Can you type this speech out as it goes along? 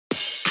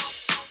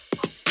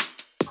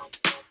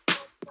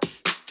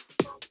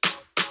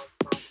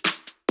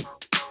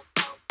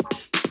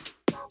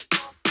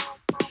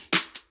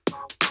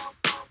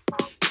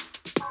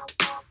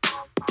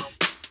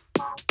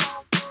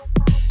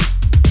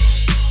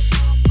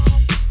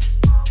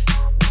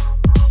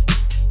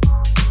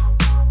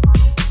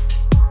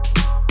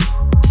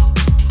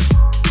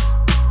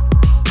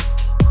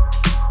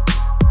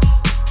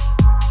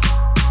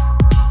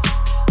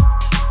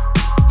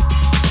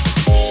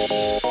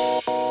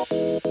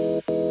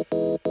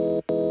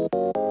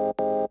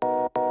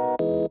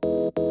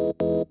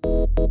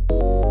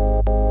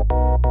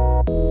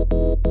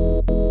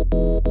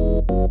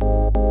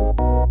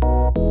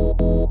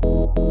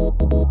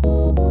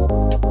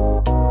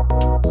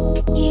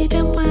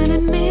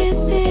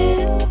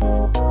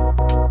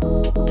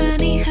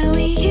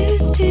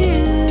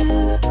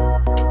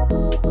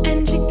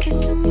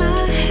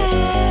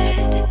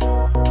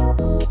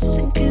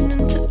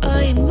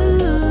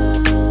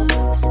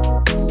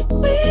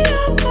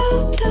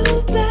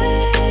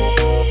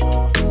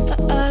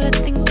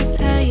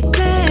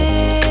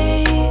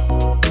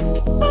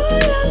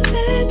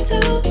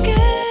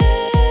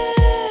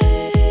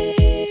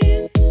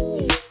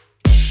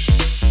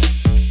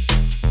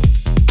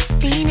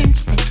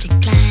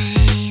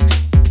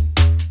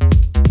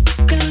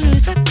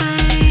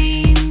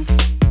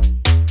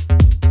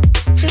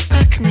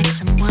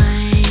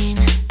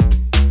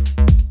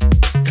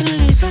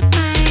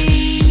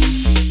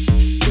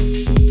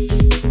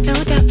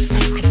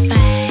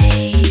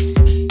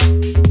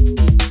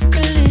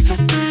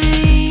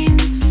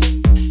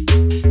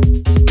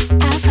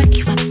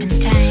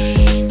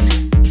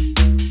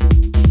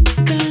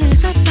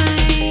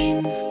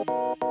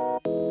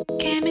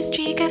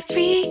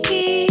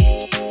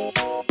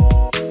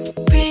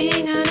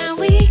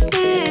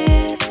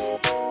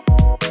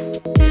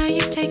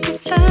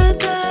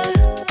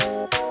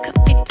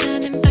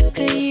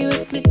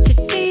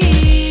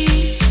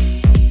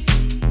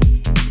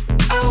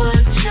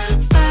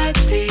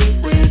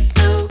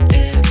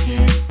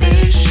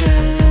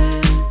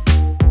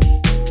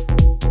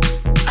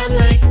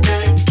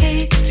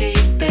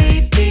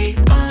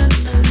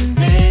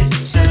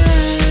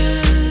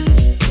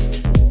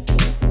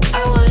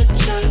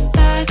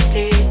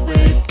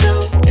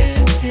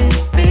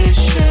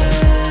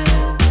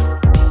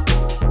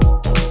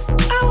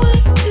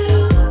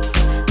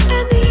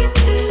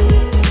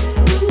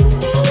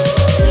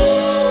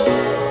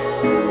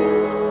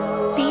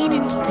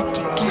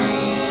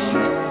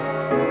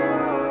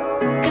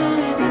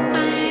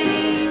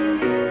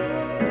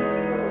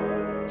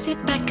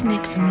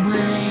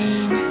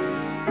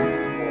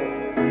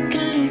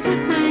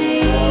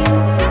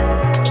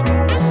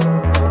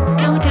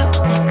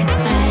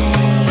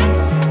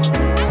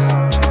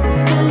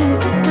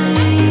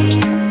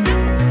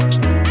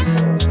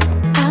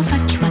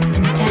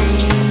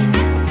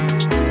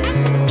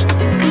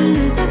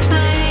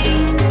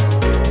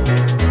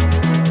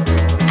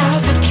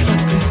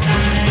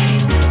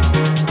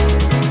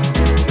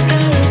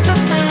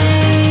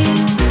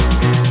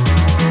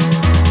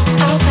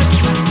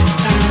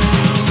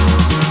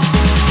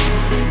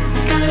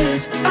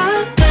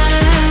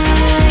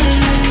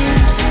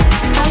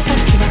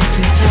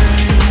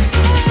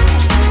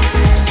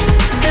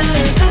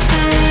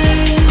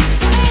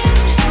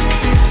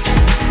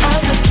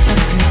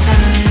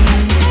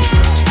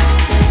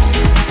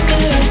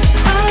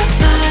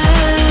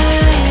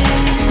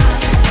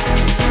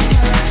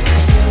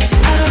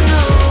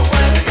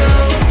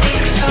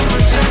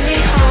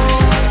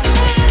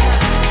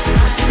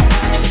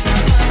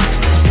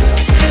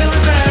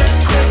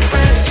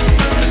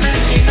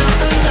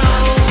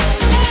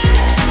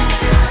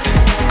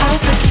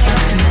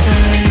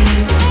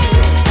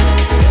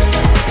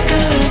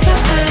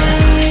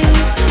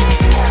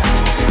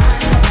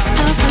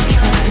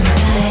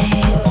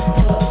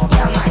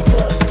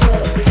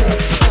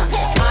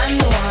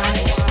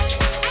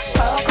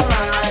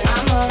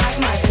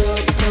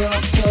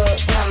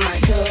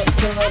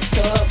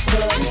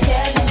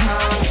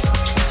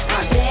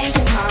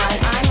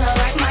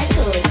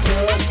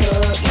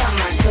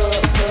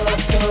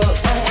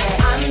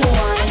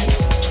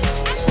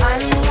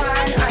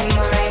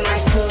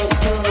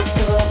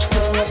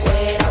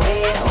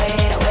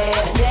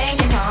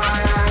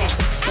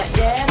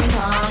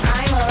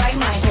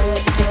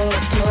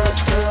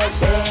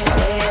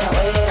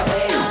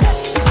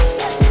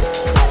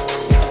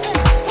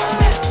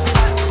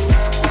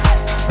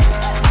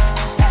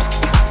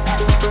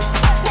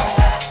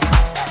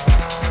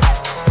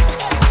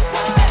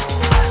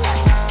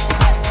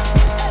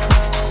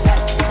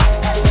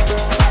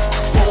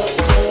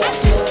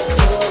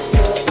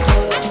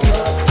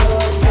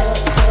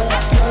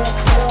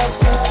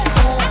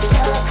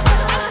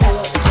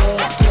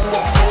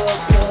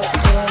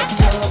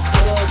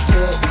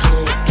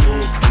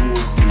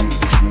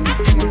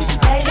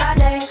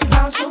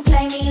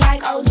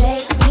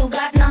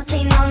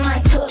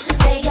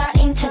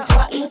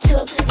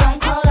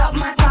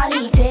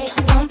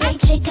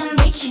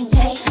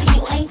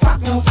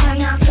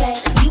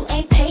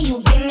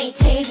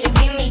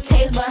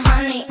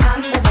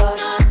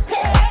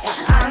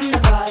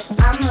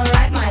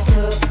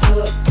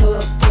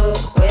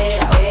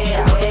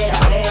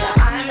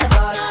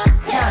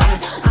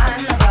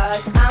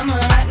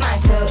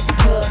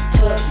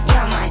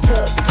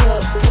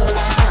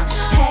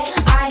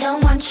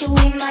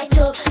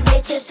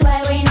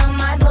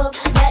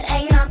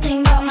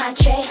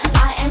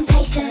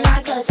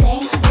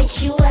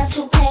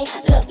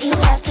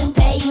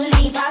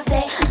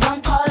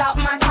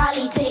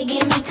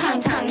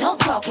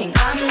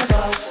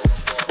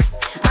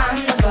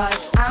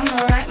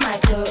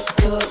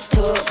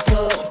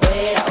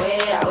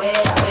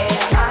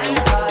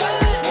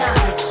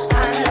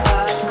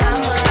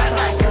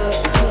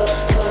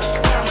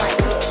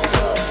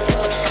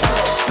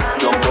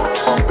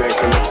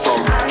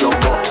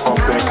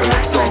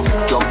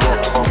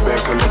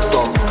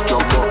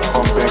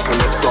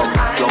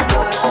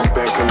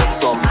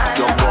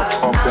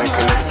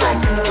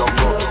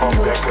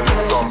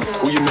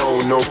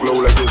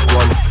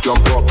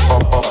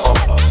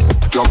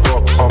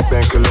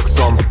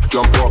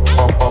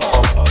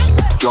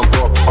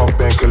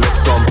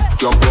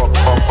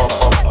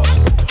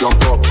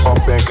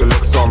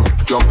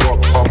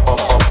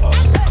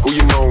Who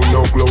you know,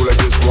 no glow like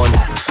this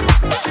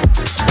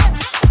one.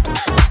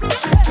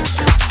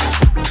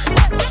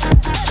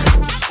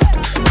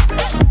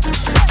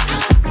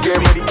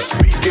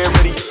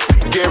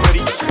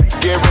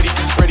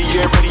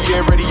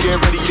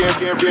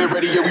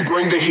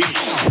 bring the heat.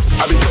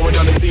 I've been slowing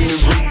down the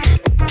scenery.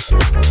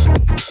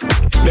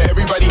 Now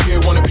everybody here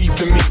want a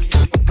piece of me.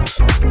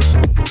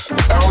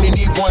 I only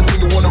need one thing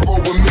to wanna roll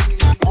with me.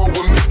 Roll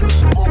with me,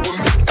 roll with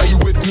me. Are you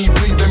with me?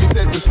 Please let me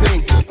set the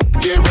scene.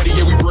 Get ready,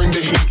 yeah, we bring the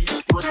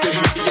heat. Bring the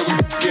heat, yeah, we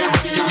get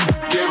ready, yeah, we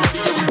get ready,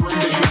 yeah, we bring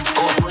the heat.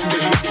 Oh, bring the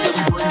heat, yeah,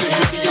 we bring the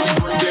heat, yeah, we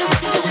bring get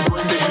ready, yeah, we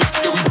bring the heat,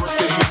 yeah, we bring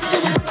the heat,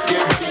 yeah, we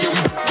get ready, yeah,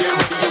 we get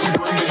ready, yeah, we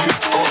bring the heat.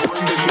 Oh,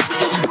 bring the heat,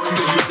 yeah, we bring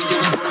the heat,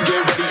 yeah, we bring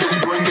get ready, yeah, we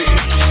bring the heat.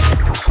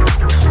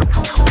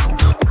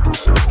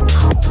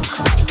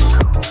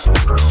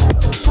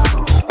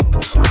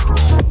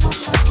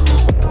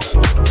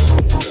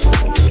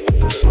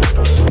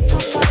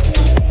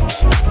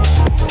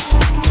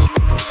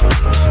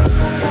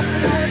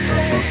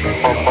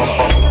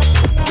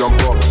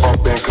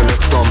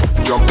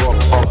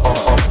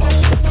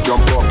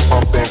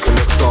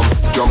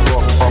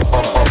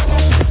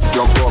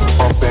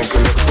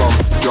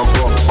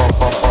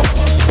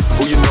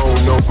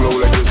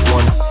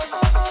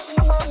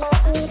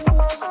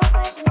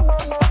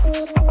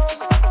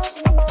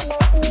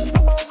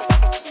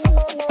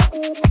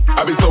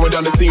 I've been slowing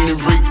down the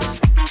scenery.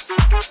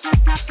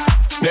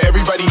 Now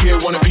everybody here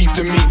want a piece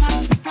of me.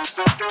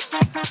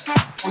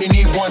 Only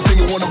need one thing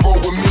and wanna roll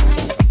with me.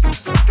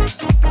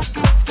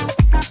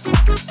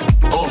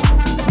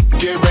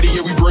 Get ready,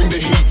 yeah, we bring the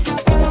heat.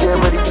 Get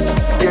ready,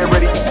 get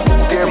ready,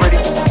 get ready,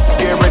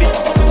 get ready,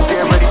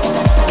 get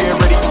ready, get ready, get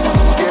ready,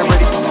 get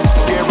ready,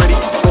 get ready, get ready,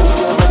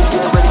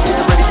 get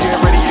ready,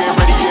 get ready, get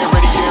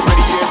ready,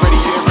 get ready,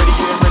 get ready,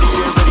 get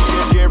ready,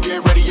 get ready, get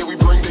ready, yeah, we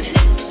bring the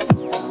heat.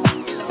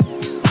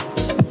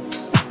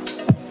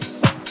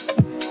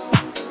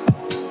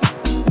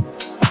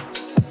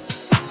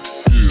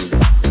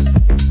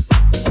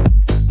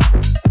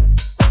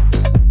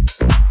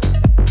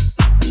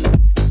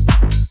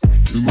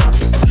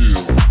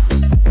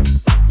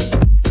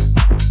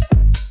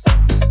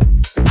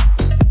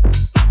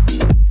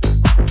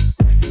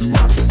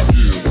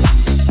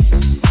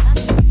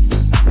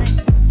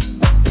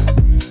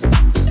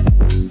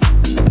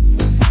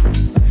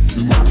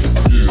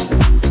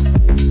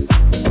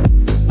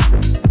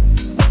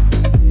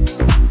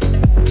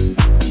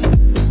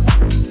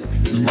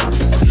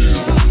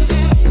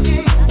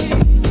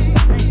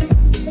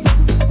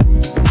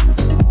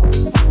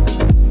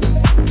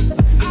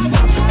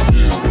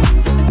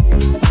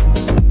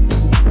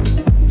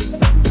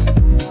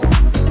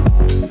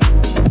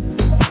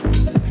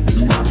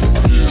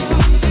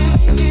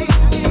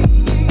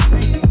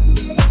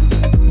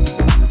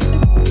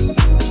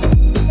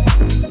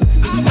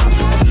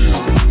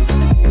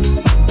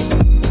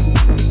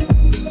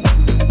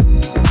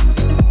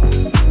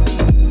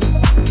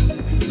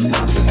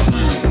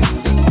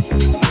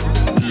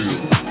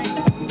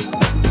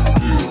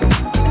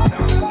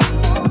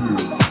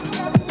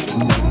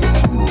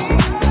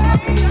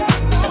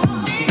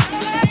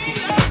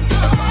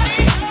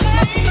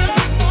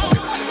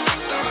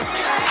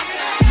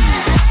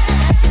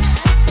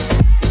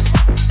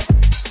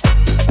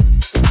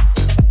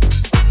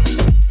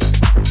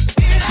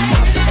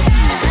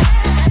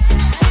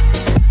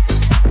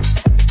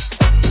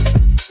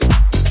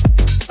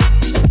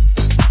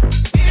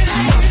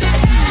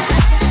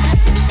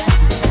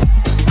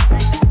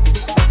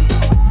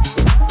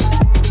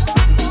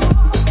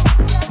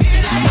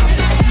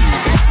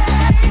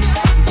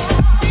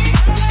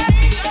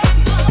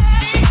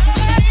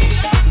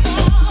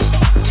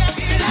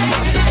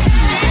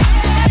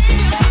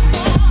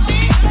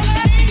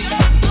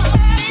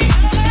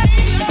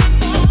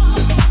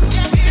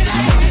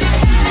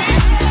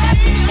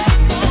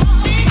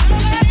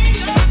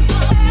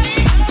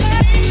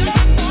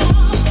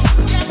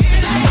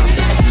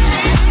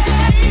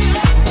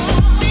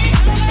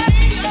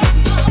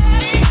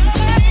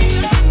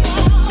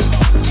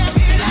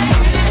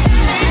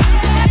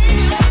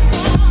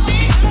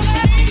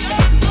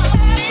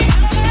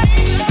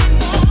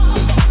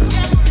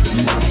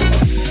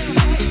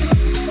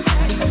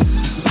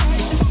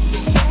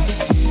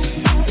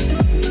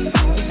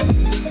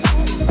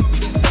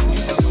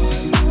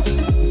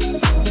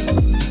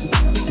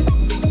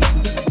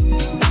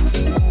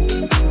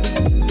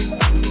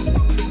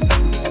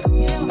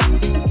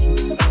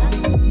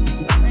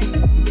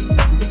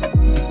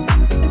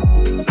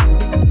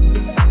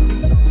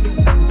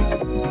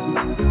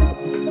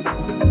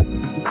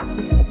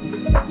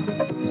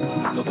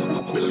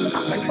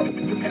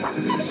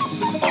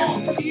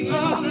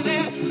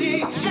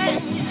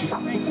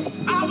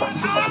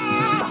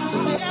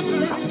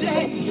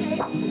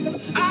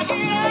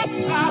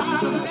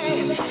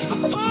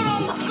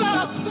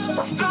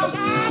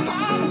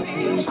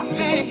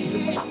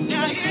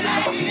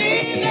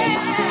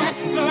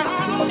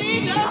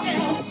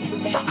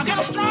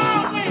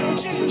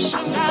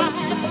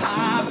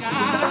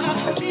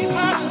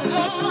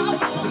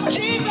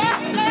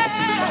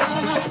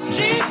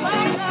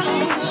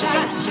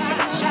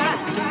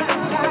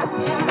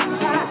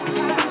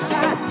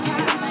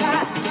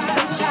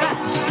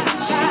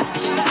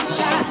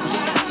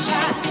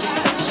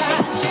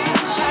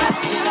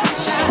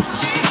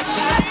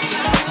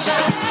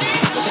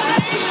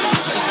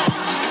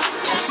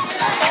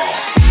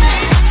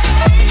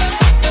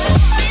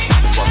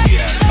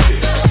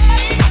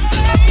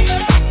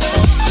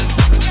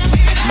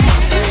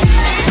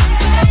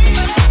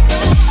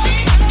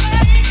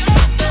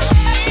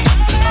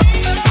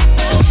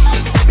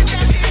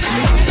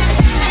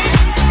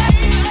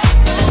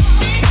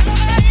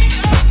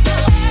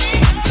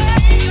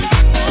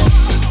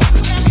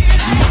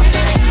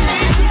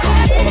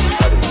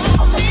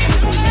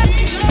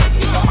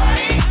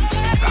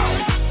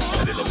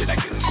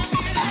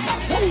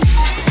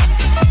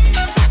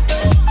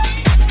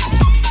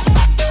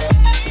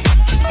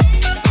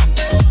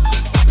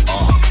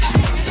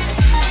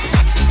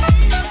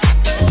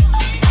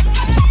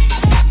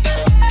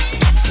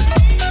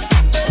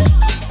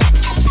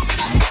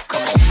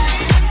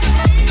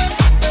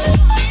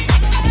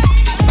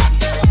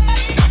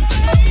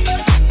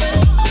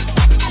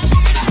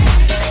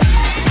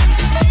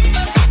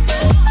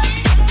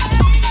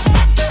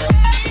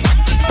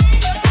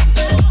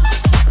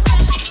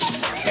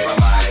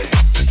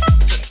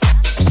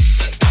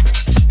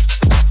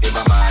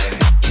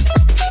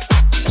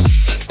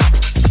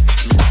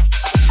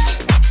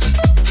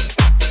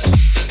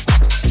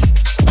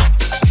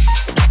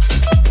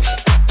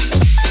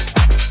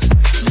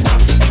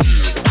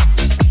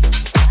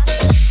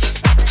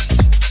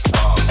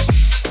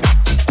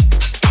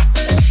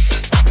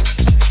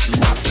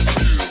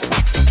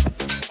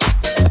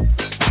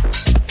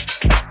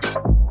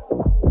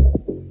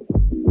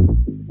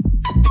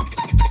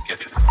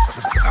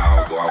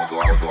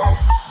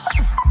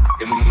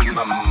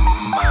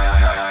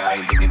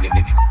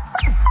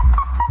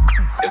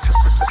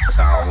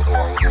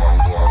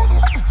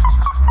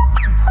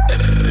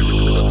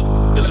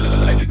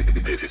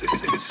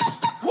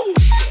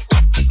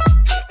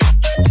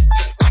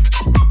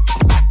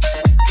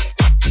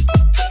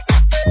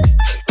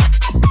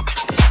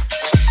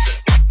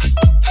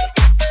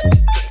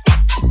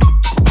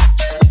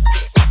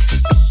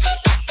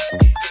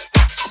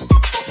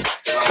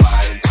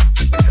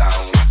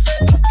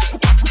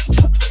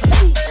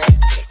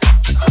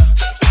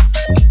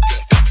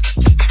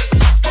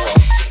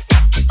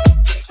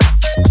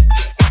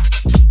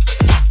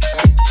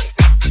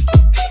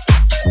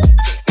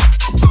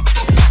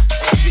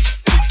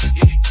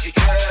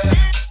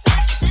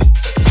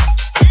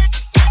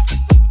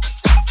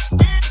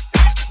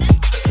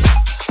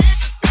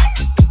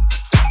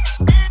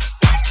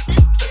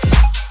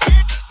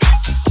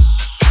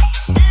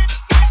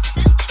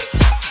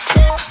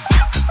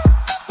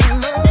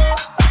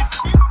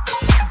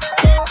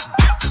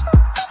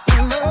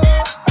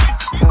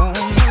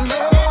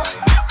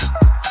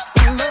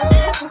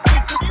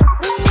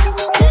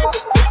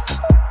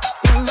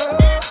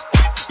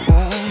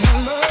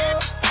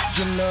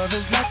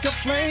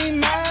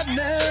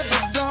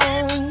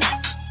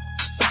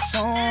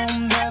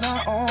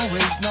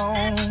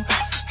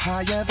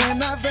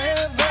 I've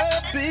ever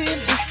been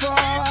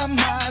before,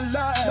 my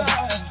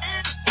love.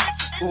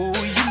 Oh,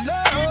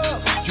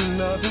 your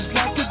love is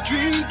like a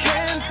dream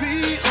can't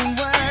be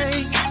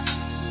awake.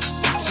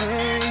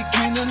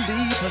 Taking a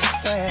leap of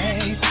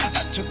faith.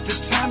 I took the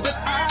time, but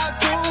I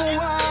don't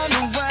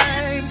wanna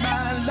wait,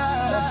 my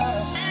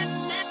love.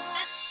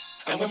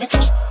 And when we go.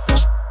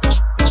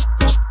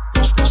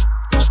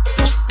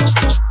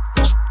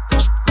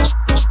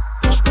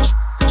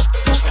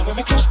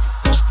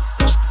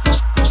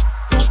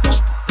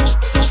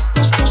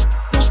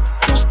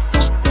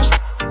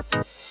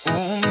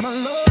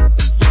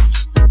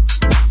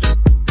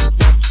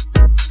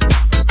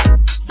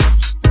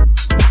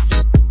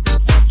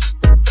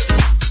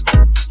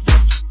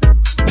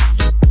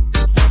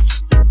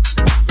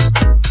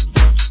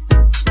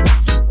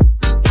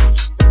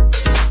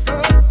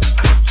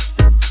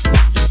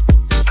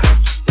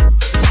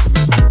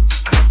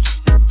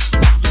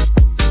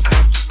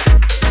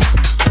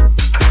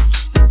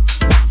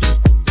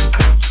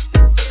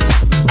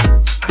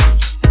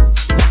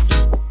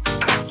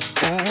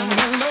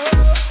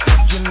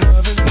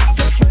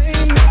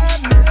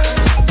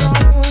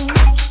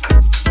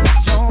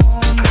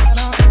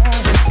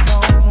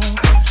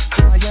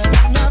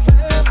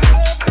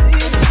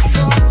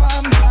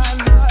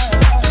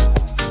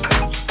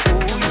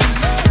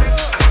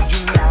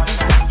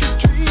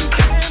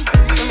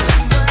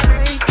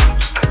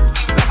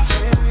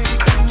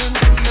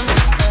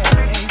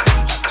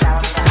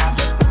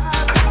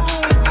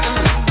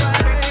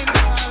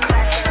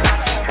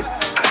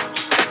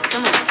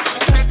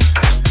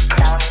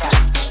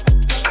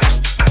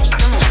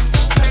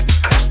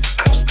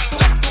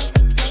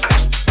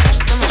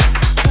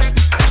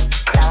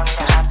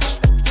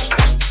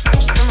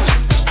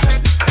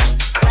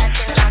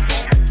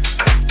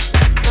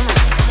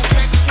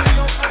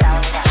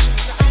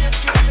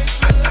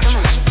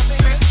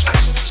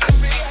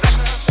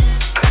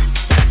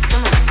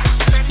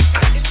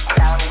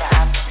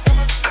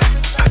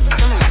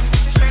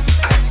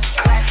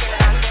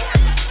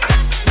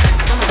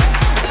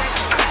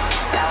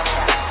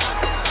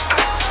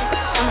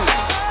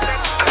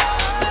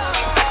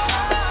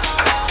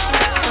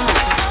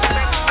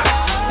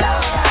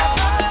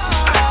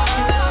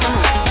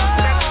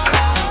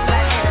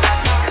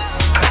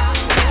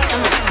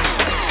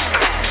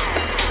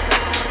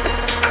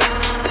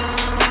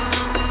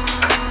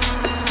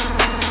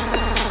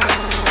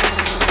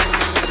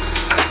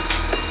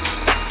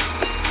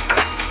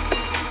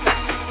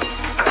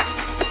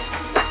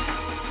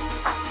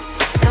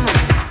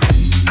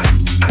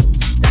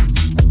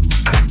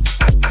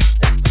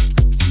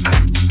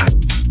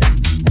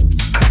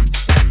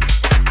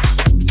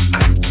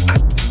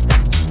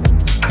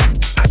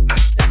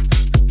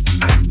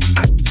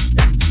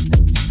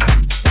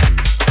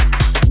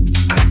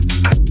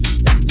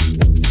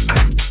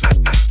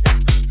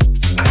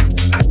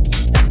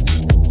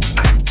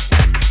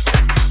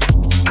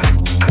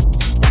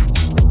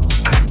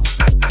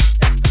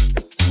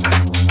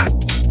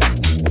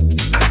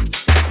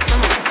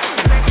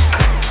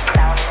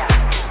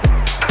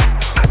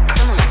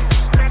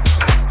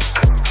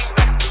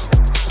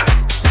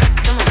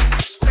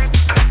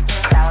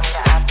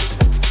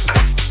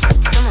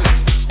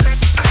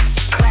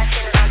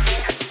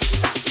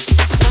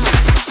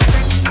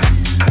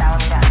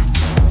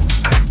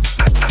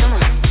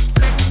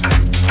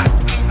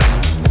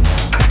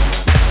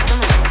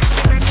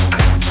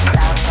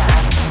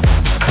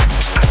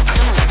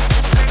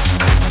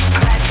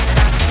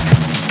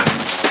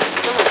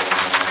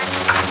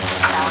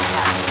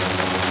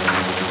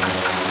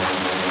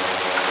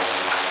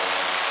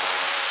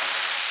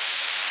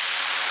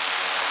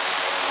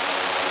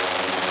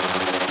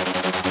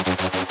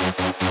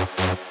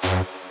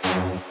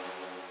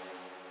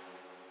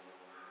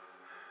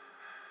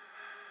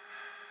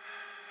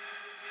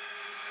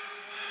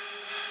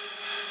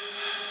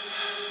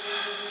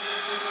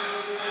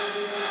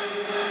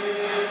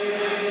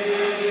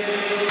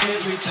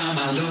 time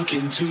I look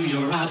into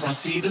your eyes, I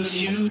see the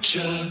future.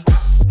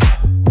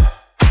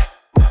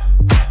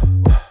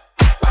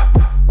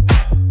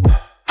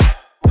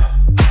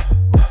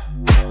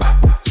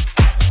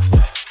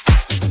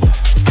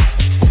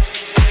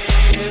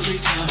 Every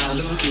time I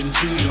look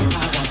into your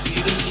eyes, I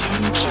see the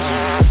future.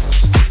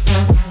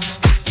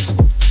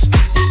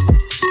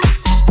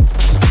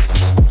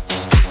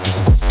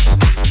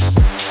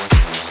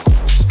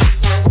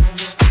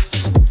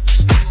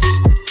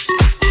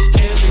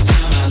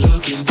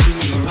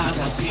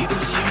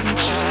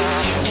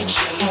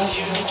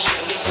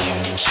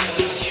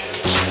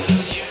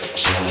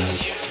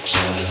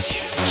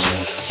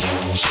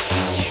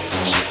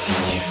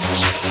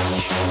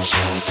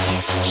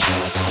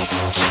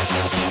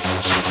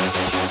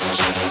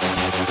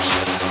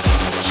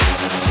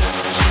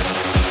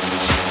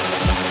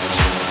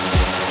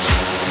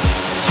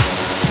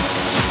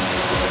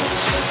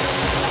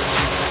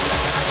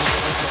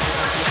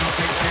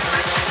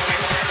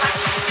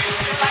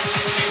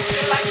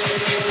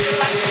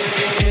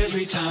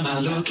 Every time I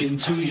look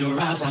into your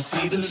eyes, I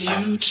see the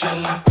future.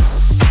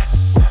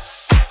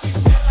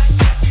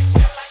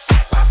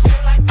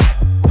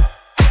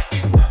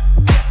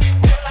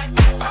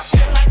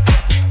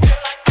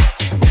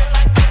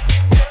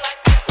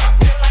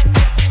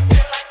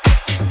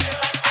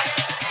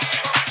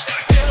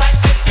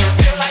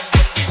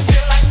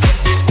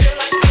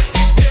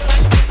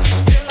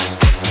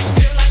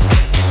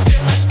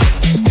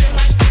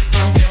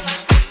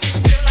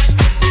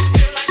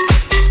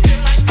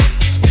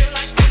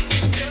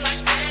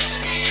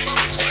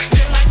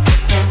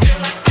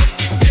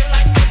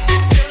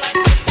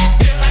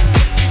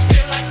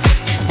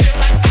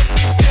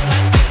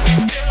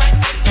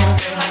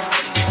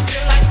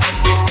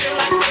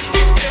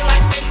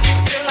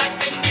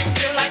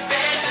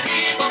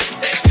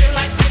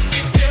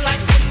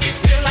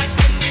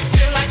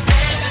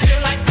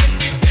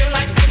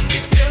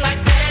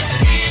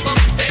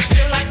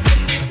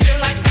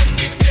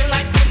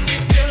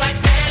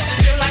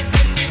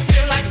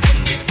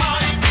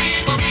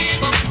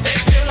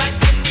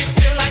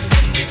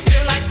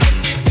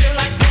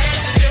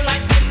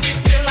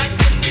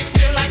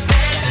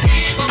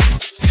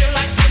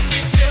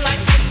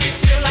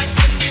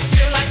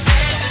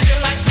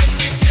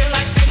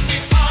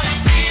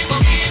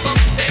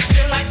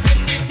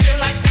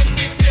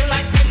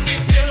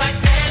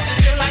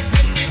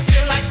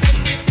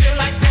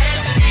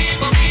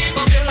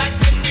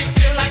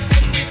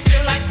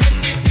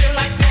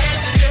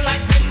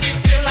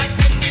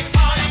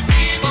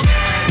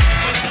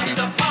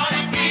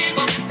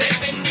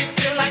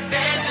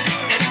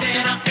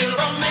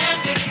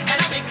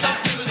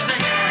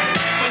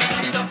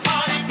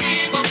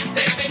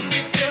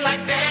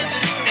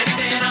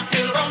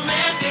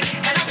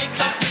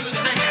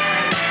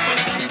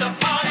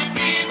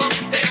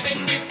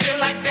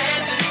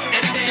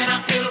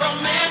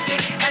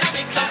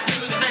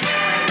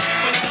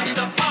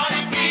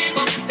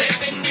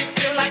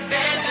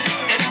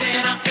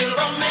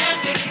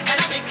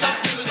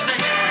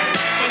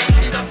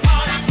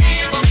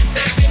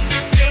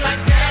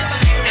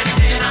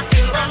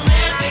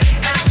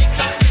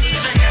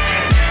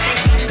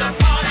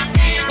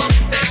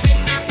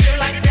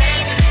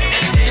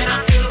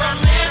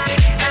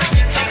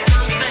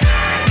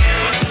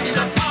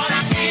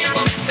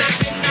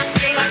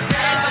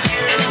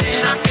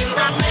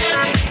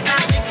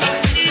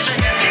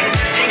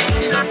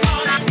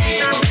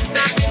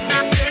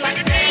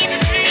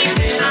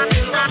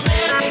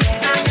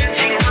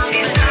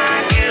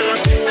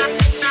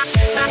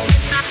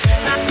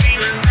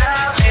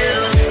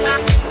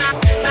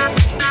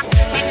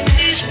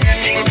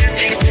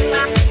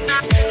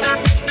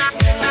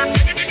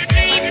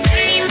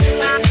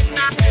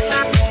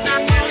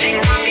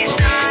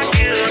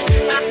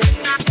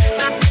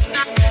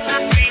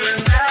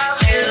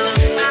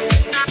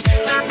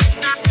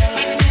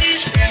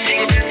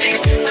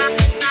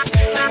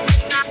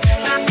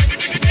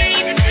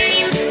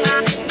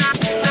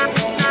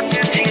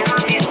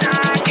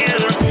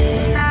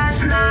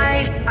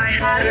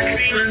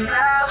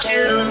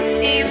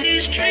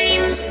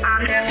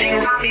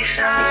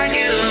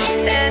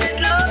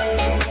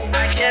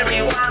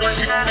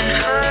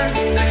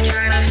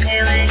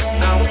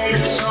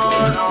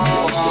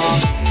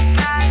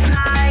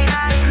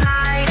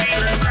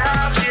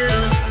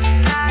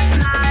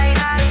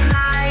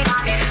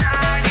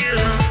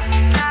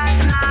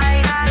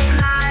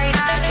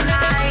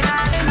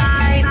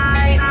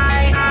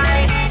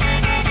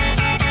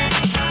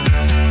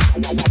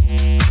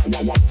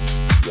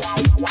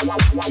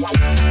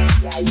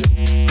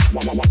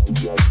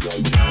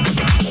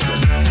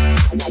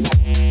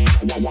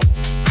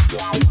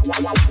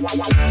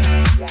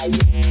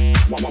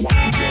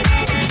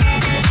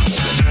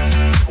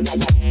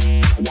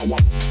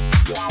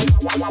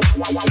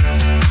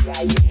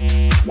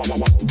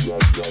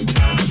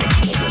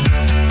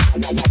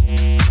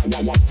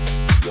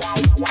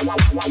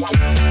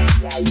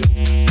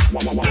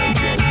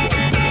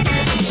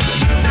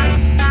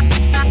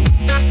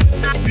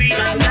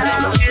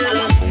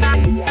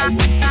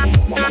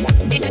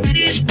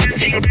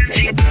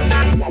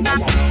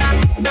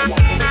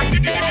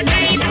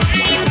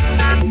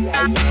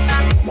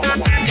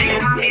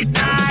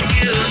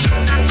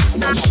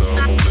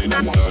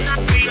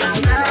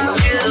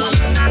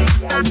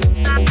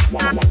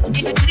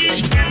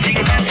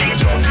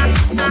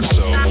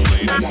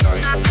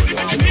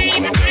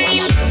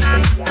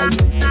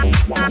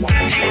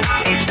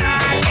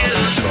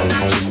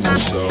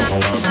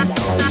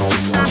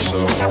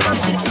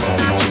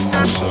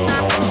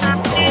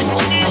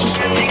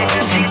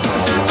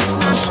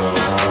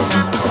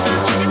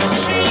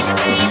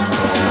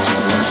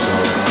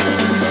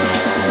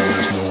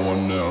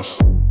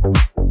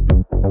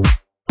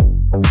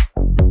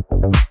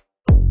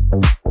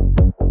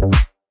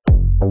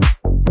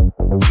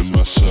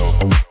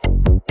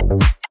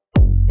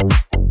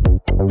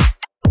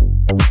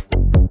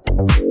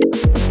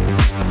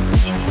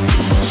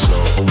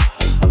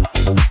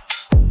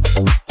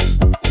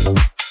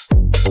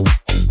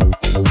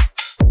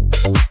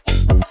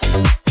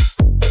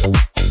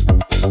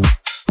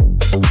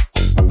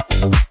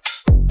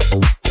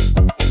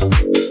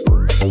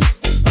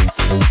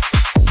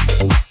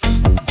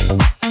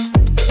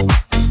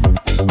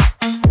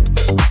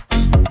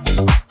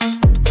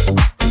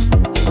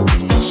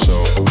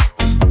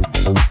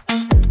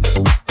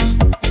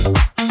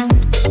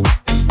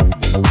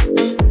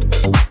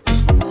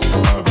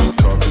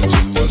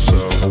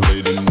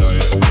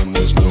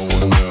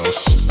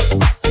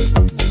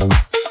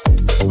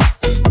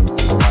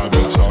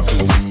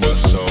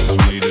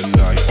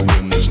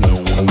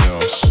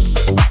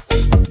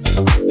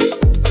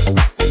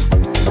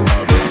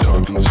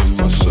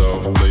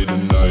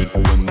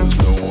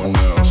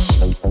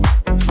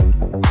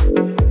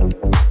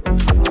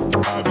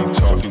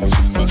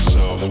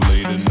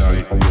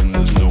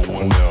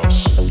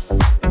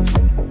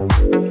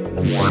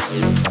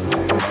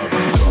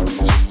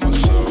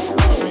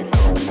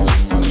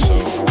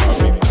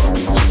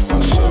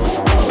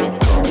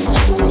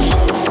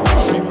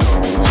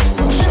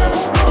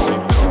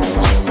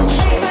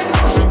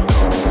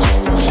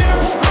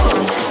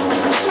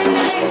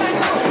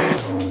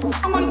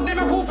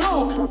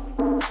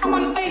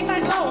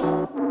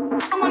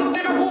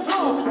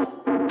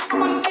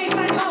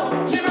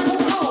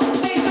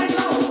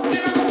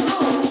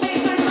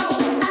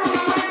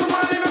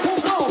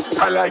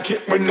 like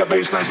it when the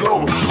bassline's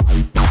low.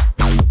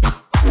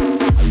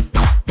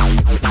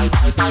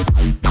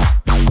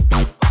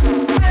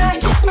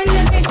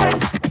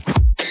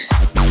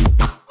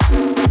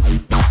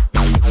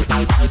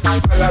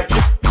 I like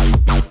it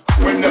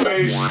when the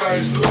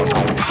bassline's low.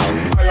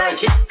 I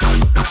like it.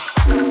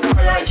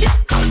 I like it.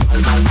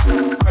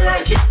 I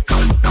like it.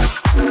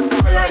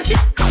 I like it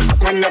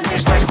when the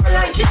bassline's. I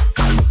like it.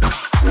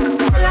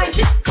 I like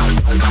it.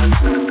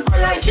 I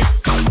like it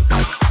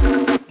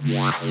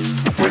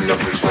when the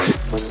bassline's.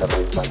 When the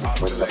bassline,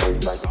 when the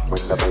bassline,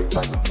 when the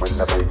bassline, when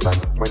the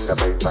bassline, when the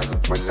bassline,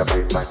 when the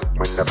bassline,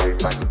 when the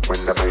bassline,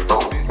 when the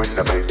bassline, when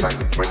the bassline,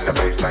 when the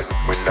bassline,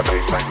 when the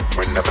bassline,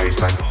 when the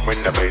bassline, when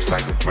the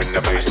bassline, when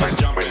the bassline,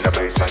 when the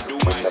bassline,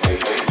 when the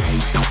bassline.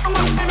 I'm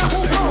up in a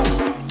whole flow.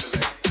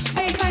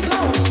 Bassline's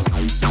low.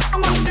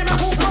 I'm up in a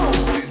whole flow.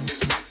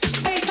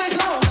 Bassline's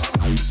low.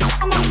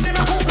 I'm up in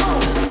a whole flow.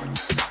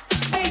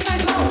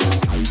 Bassline's low.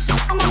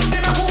 I'm up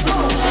in a whole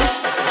flow.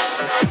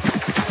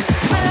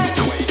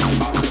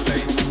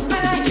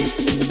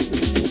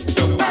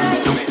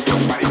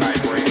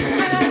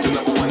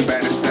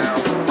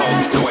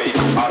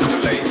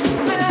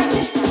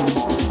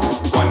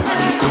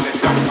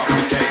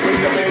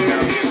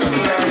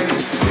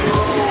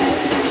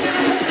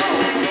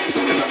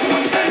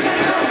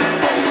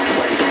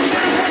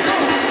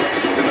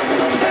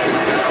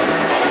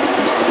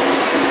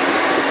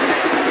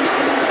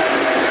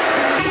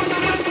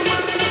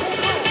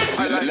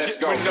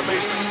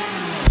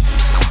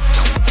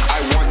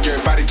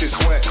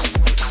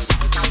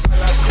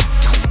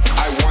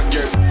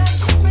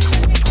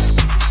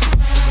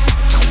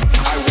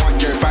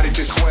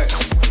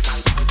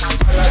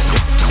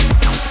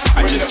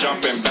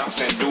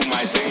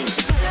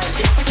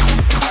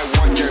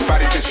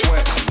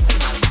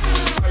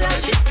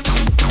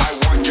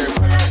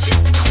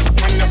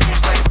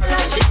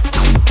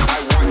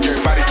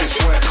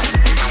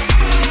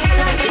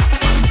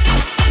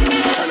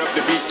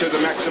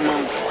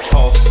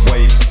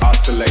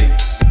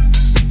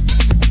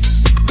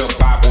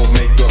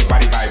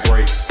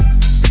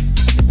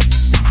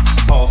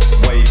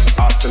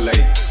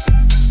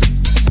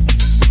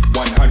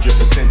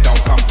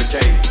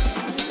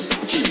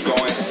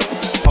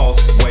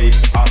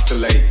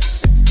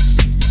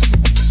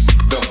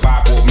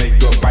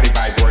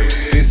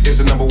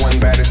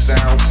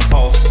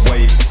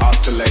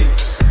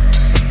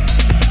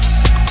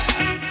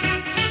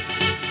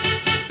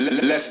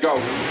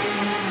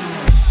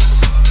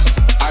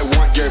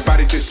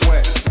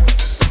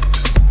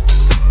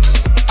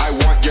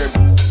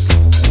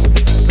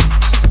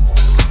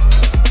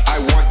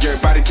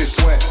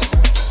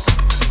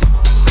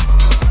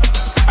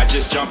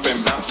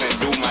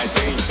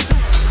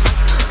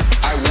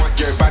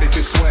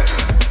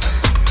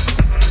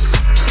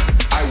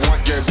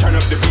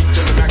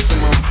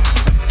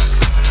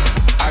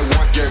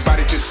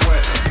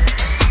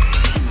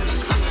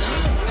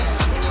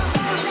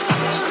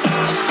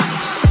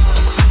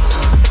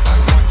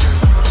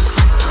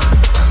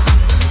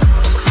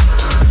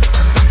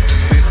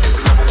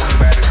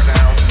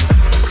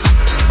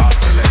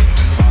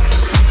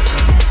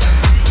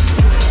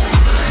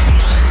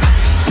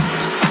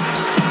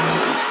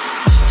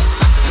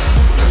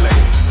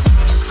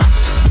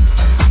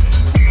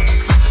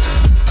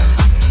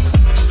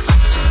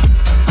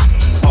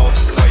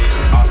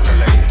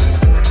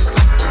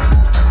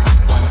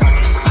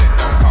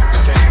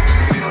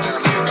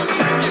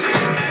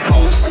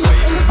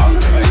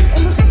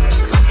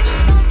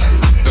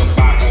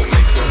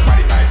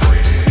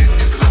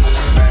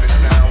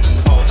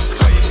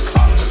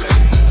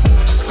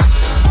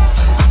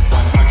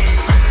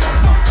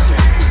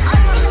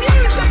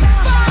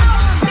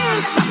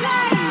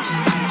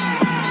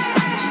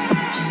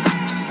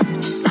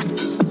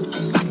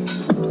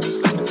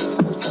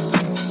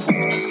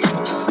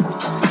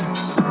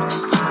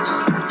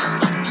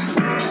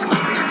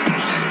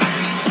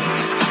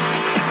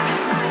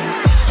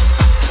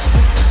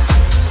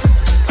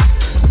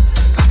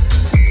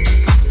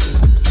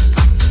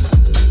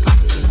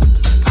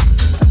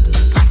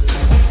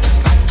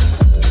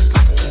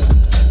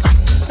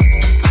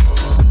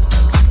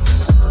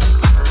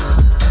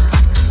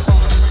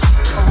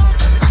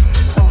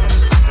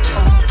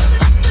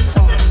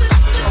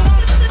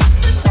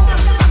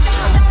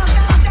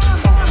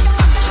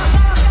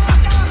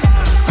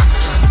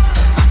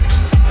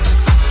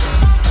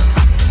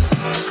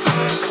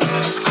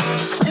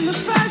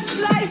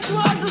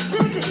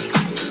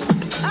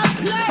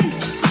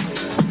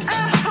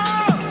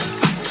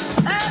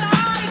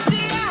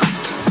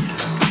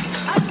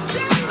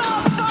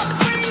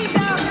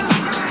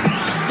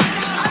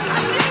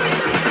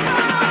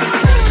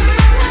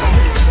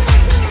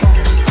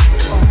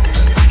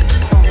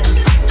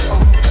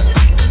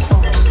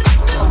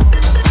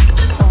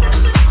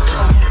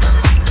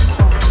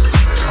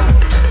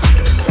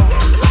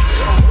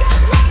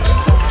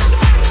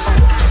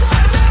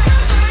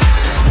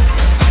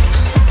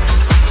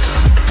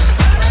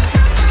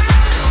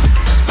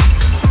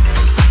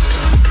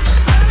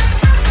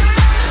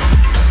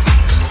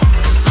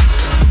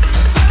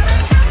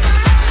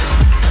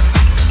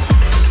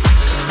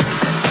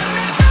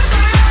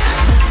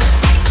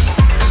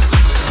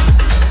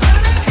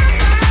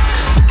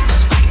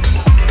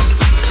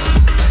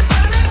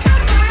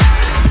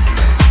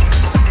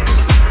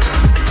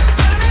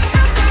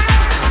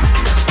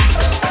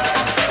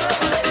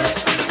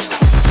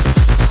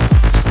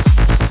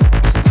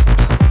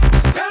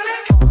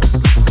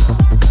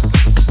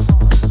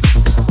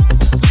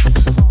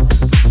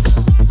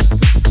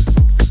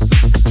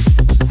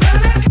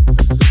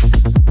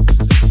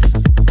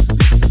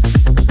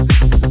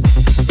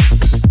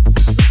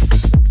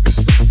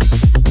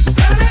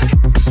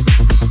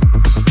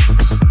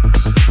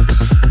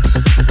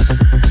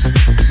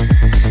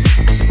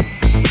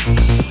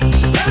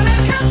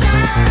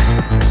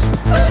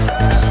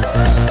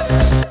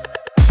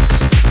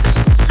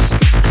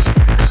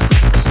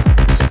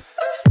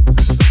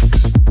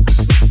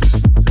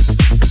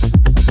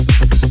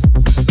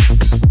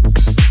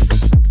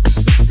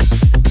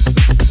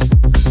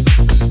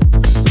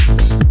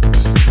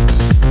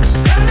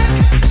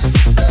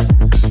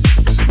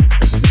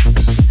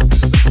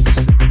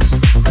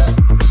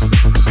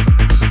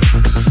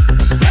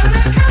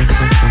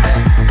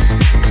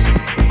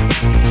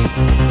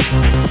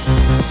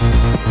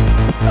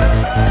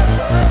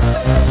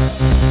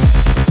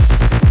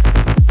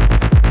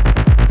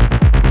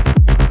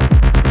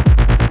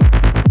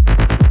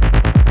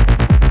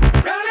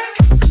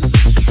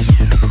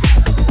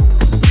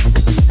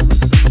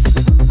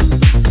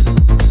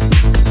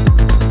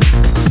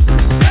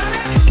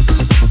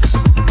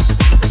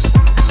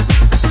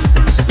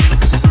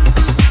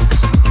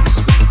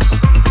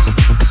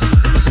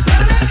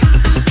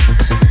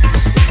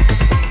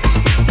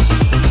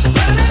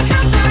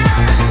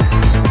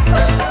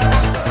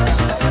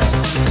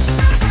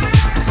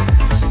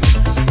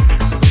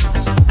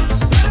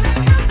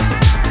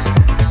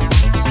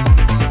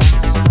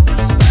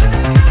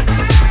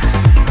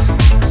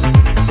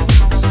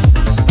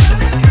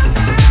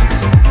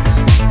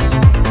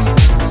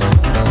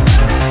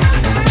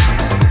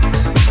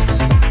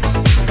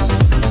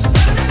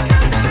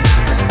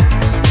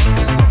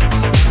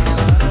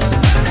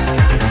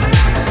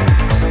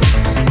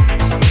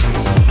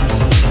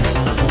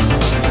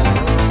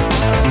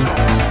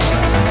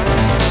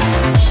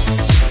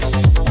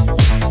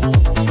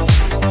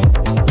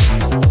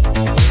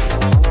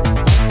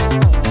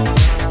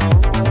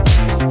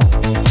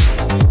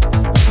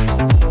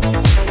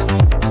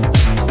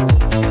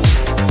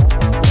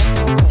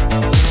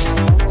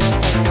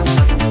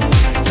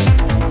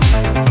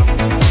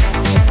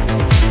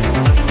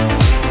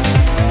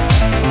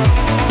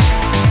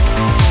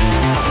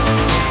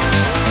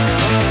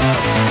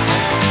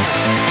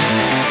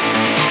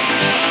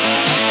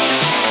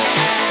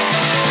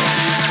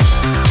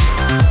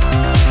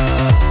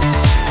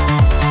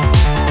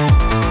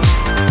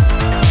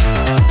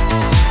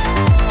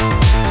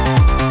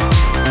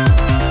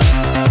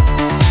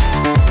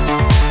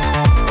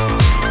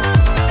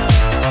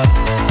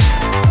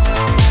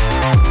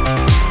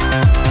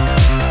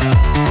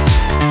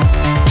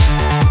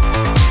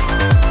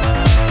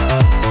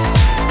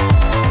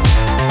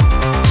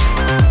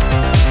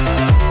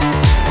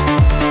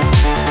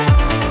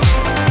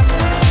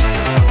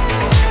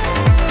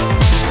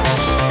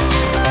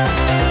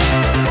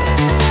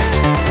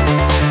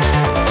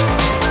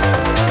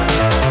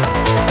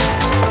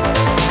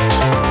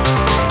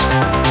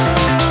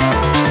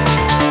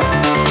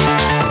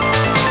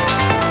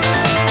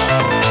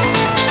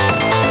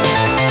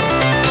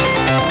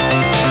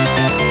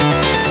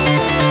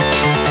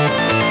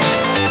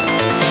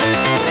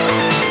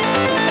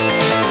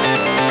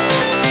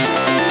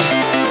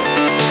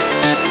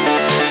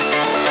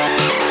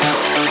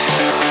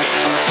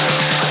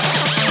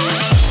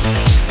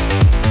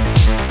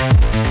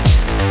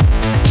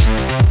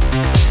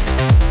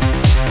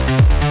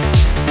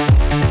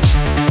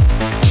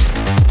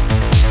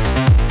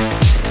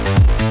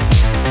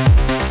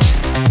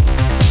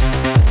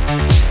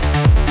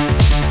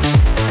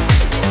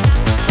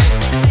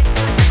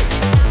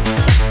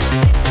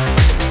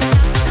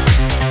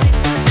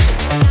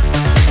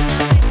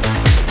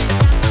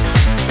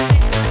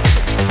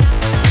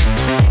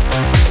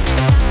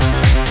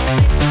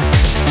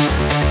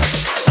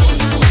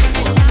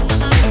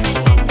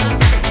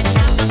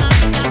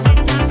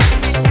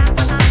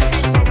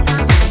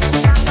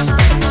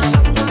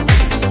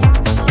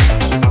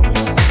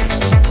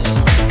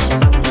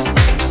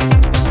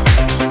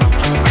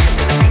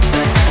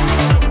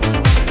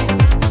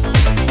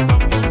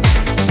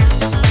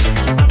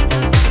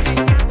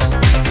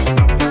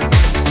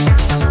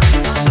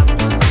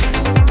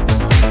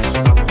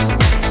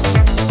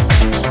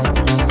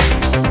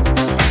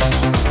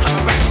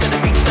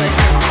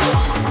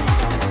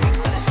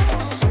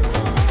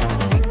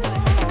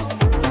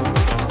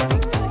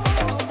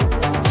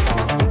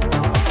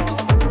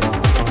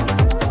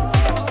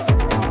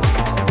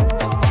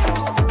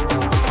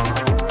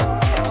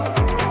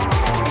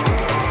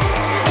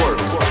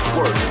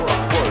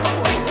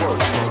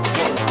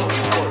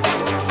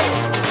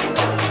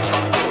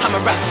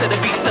 I'ma rock to the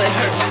beat till it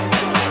hurt.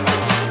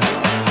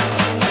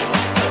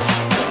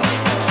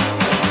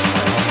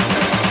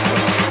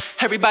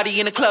 Everybody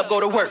in the club go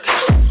to work.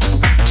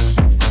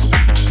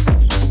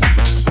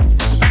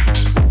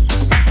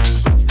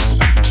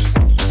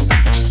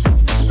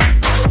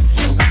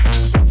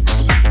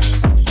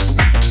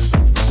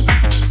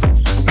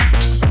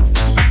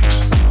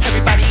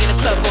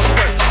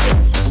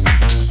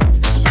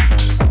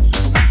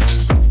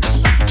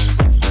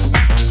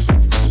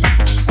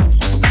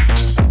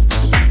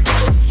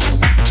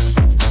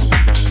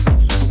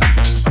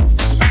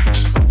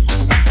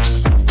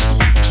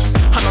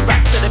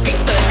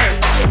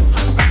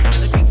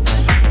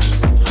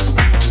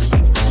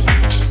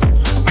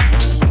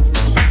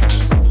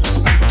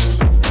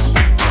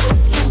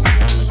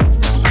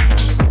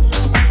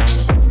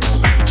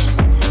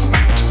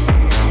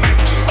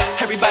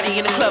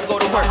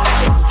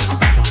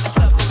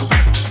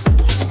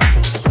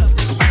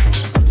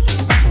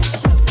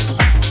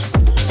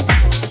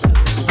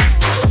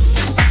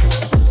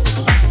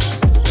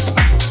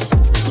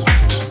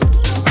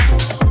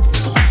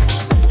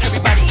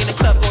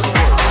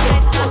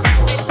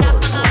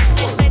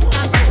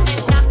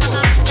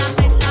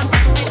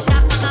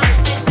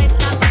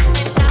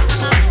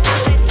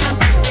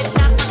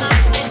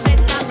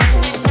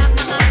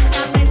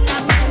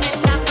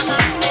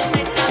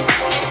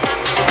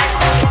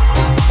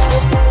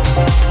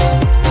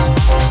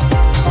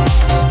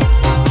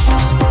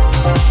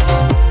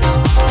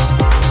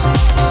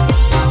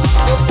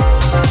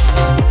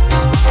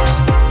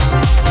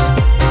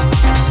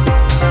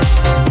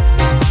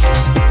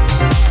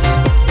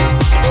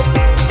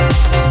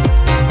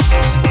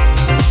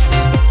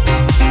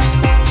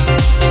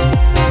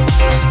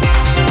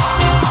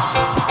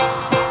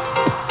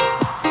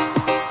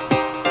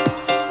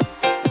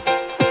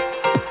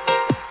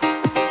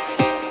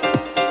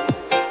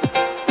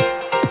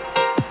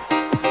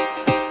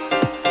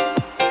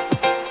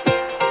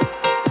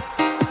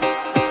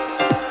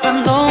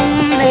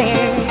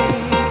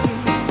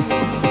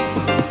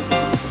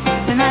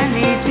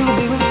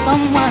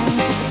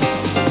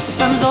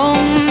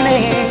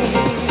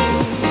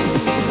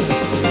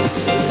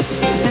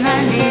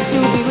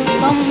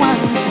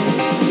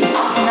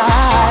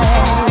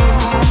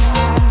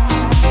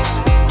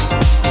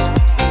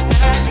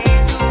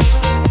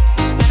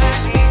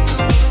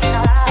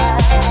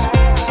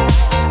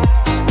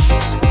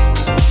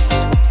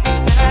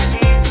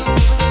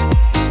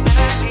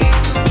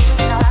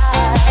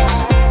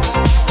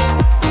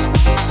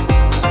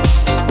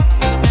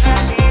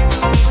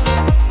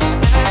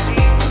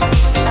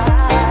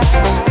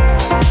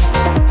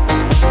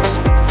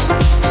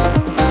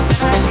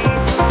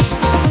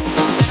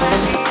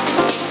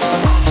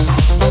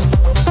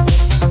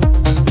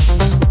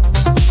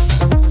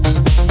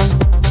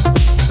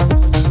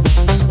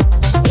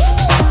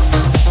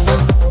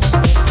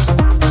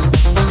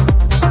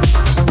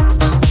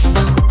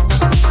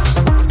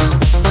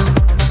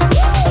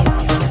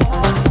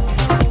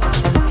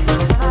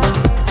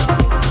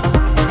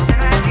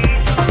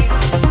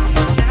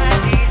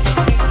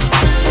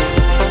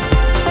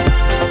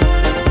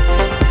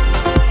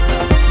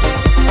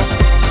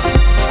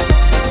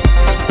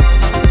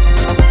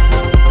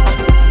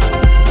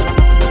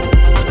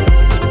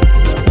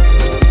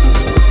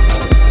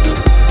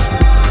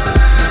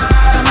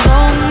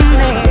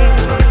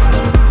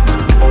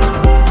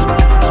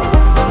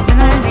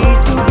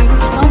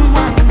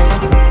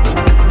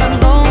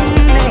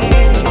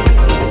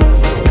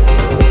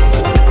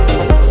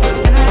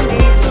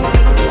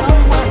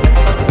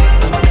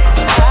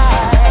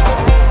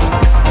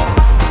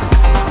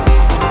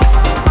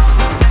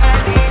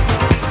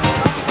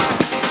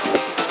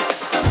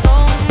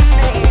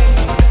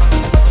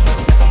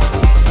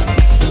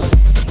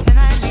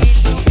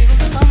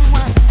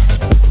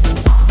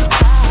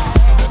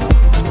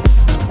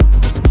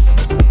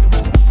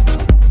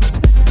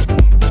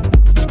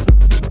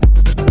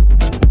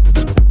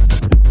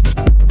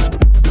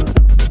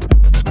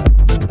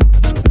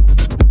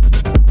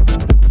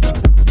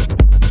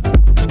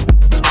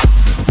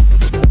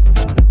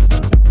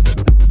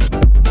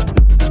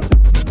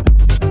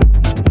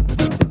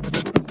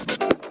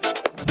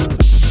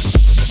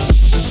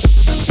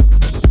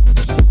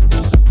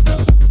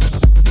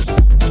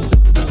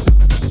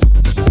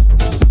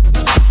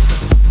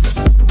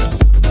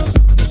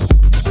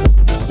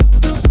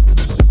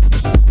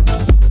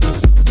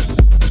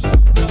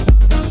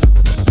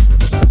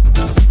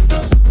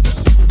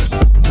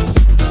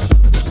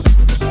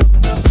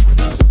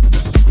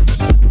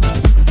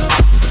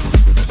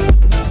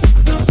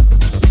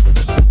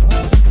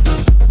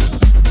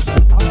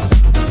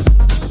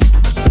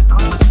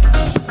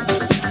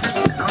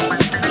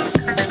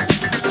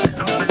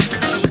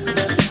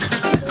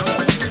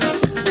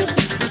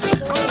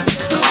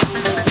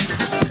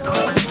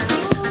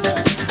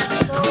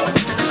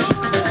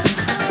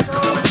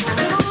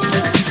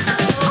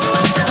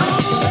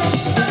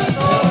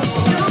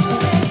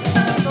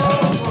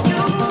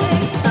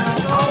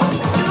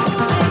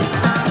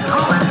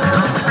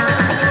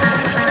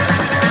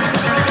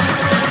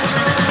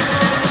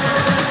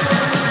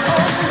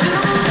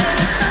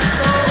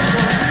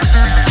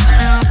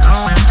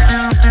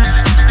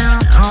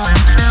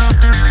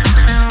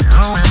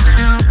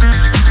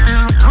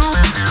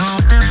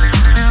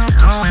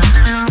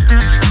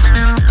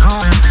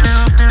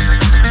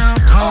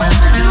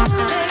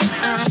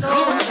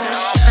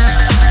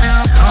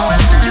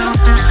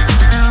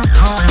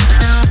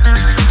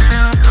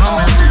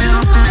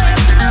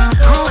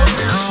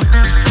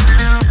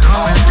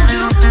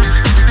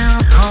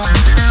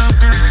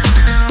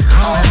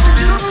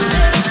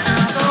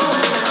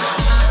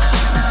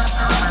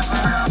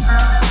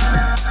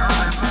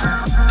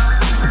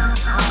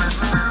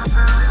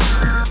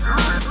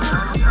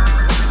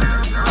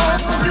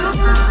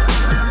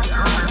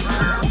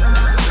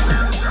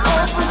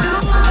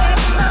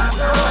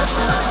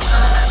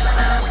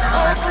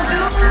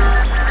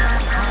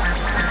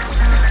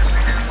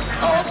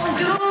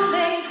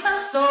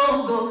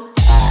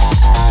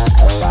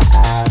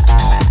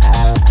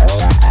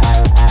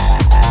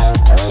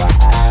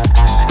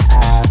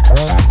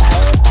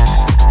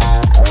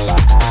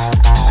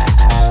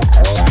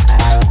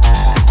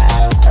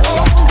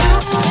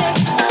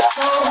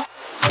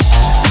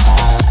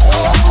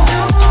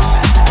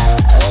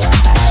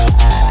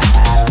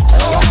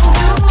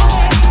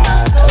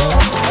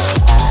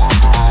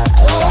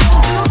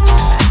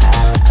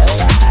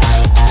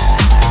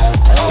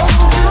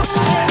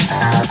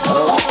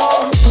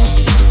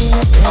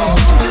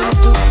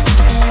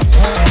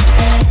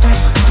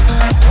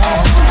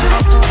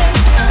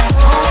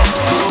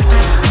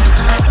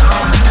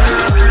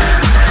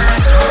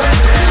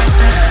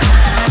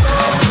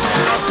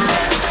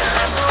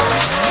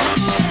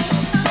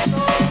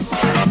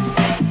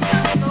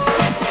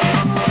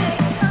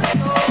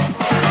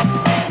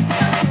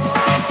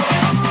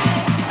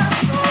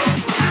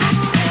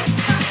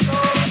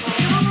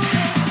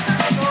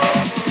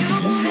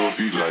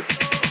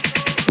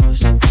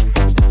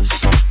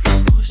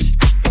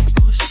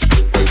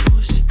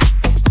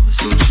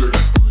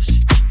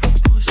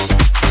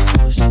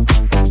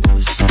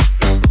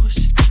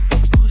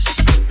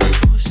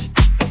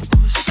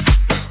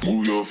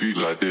 feet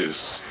like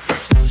this.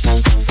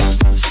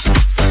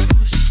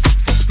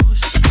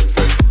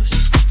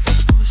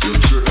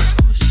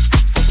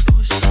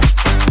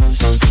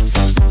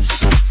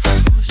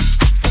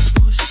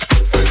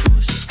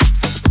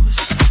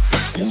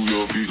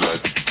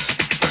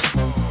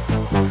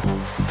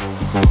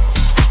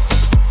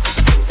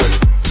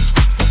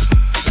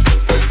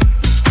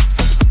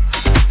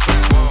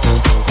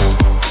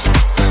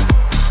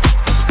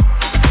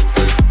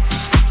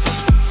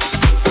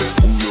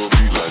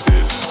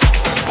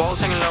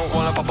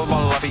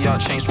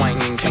 Chain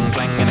swinging, clang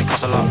clang, and it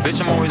costs a lot.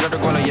 Bitch, I'm always at the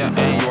goal, yeah,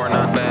 and you are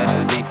not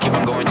bad. Deep, keep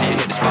on going till you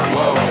hit the spot.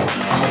 Whoa,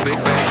 I'm a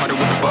big bag, hunter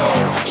with the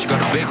bow. She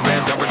got a big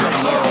bag, drop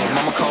her low.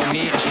 Mama called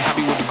me and she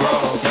happy with the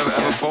grow. Never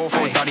ever fall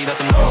for a thotty, that's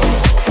a no.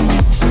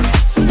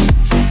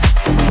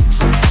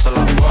 That's a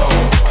lot. Whoa,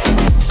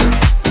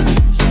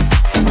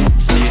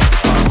 till you hit the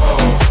spot.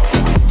 Whoa,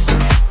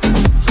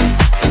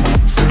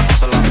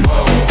 that's a lot.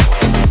 Whoa.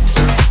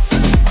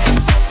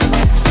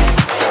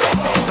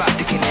 About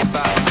to get it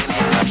by a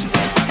million options.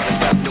 It's not gonna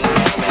stop doing it.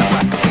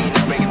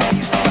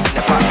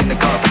 The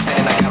car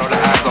pretending I got all the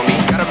eyes on me.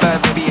 Got a bad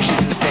baby and she's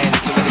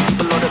independent. Too many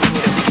people order me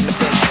to seeking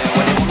attention.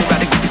 When they want me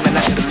back to goofies, man,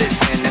 I should've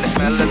listened. And the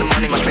smell of the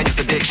money, my strangest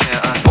addiction.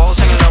 Balls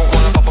hanging low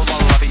while I pop a ball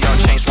off of y'all.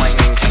 Chain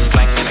swinging, clang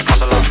clang, and it costs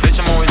a lot. Bitch,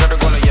 I'm always at the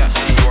goal, yeah,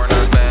 and you are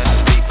not bad.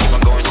 Deep, keep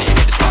on going till you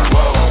hit the spot.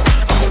 Whoa,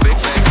 I'm a big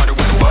bag, hunter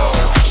with a bow.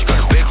 She got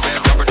a big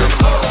bag, drop her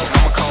low.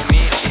 Mama called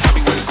me and she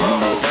happy with the grow.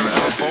 Never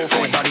ever fall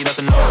for a thotty, that's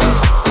a no.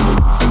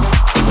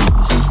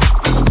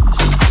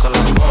 That's a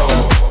lot.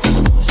 Whoa.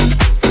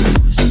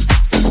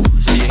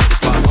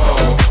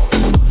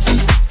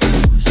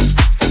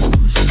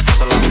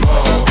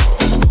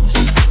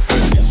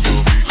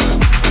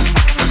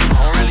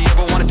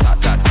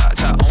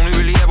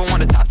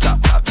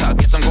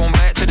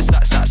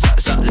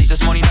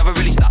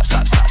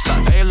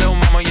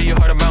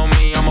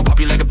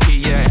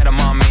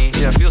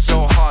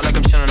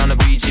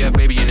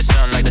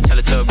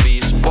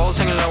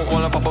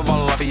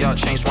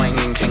 Chain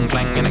swinging, clang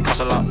clang, and it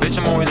costs a lot. Bitch,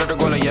 I'm always at the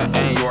goal, yeah,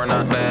 and you are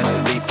not bad.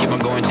 Deep, keep on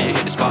going till you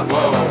hit the spot.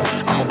 Whoa,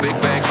 I'm a big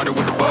bag, hunter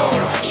with the bow.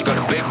 She got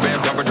a big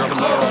bag, drop her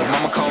low.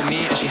 Mama called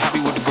me and she happy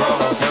with the grow.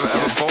 Never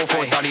ever fall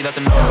for a thotty, that's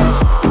a no.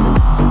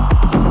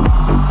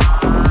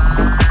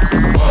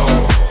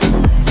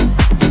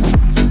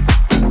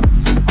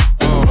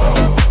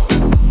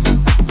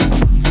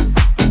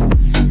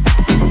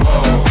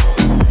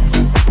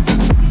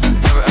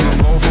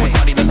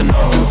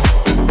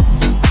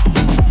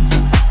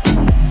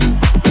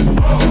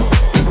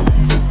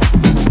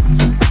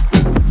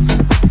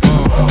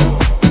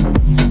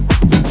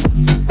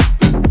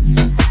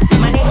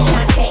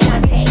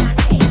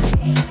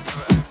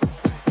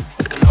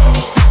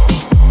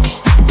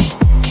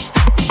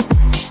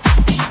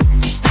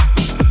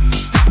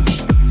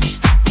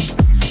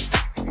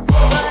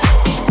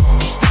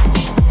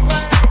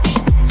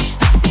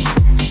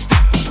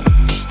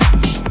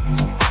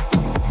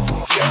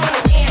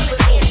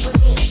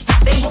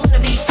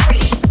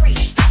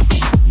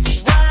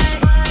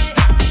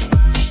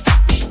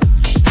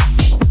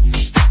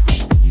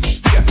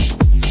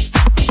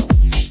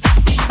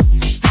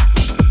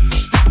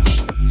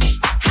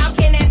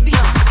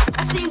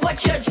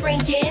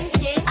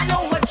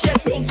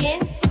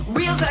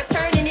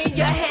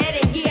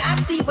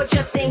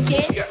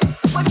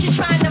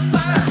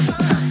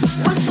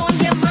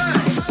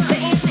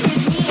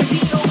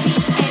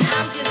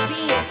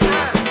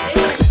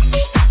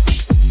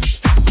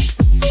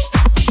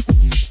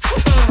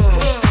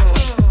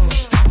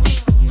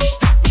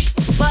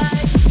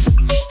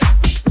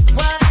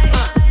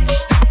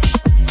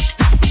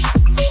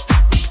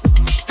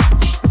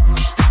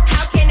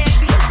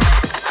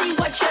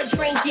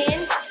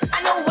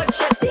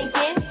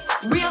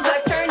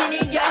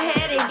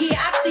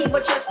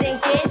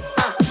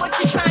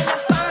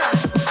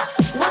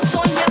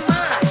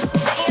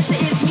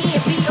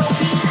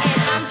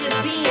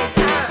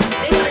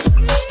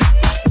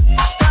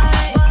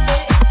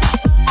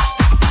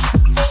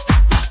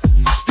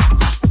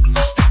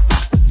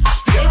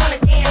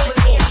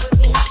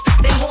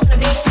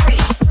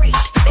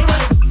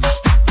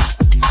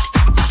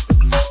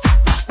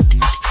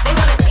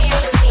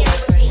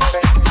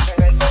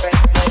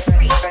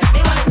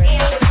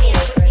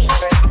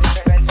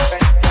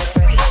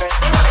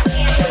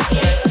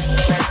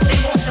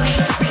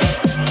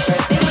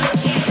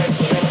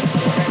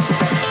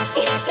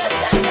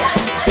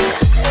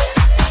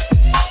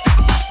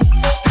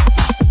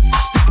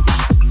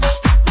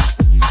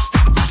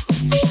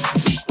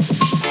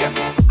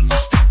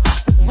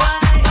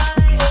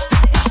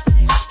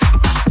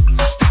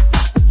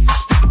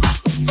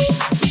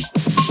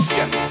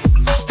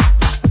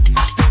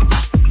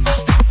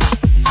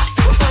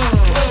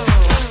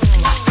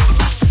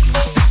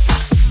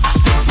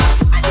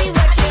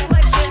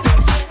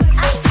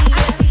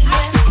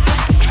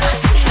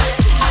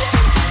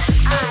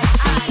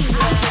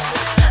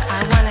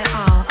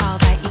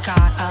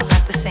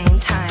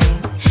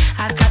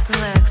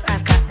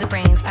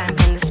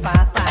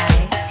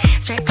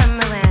 Straight from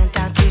Milan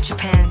down to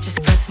Japan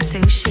just for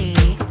some sushi.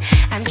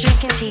 I'm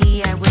drinking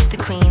tea, I wish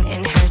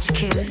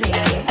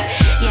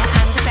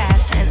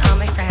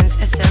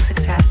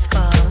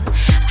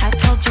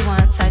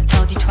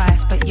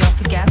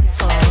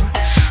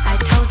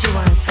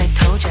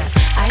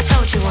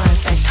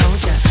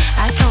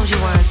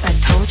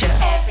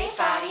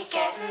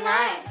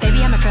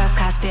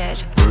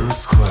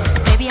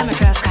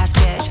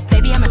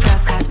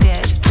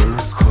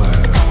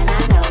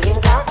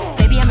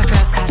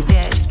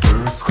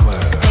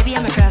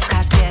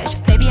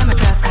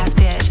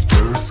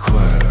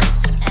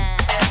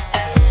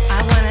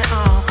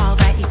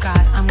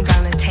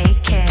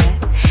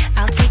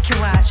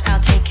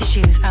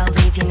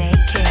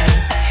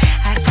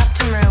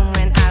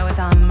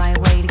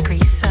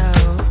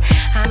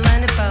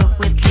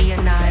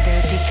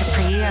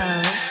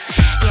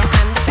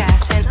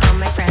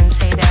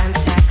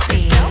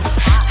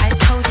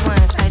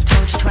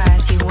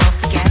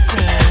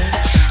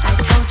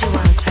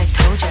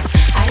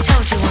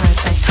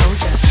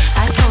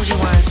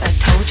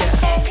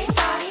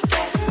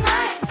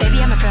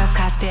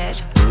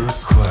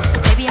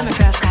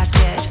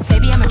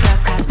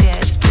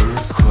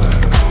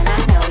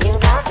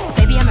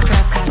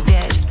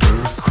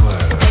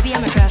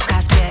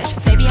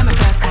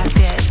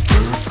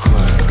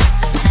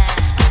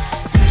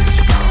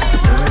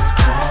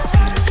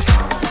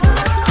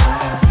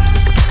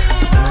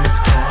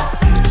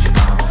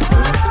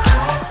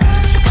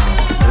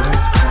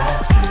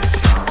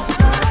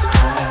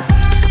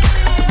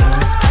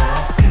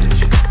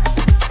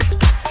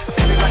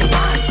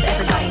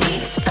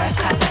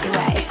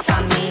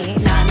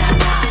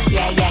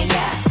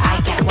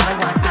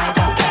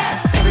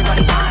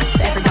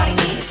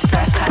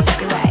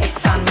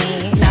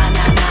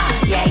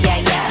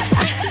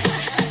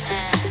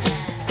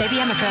Baby,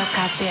 I'm a first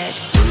class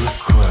bitch.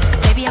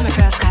 Baby, I'm a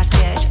first class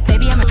bitch.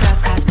 Baby, I'm a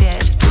first class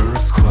bitch.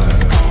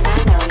 And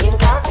I know you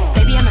love it.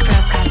 Baby, I'm a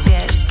first class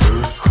bitch.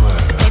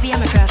 Baby,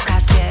 I'm a first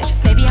class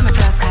bitch. Baby, I'm a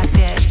first class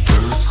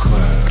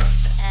bitch.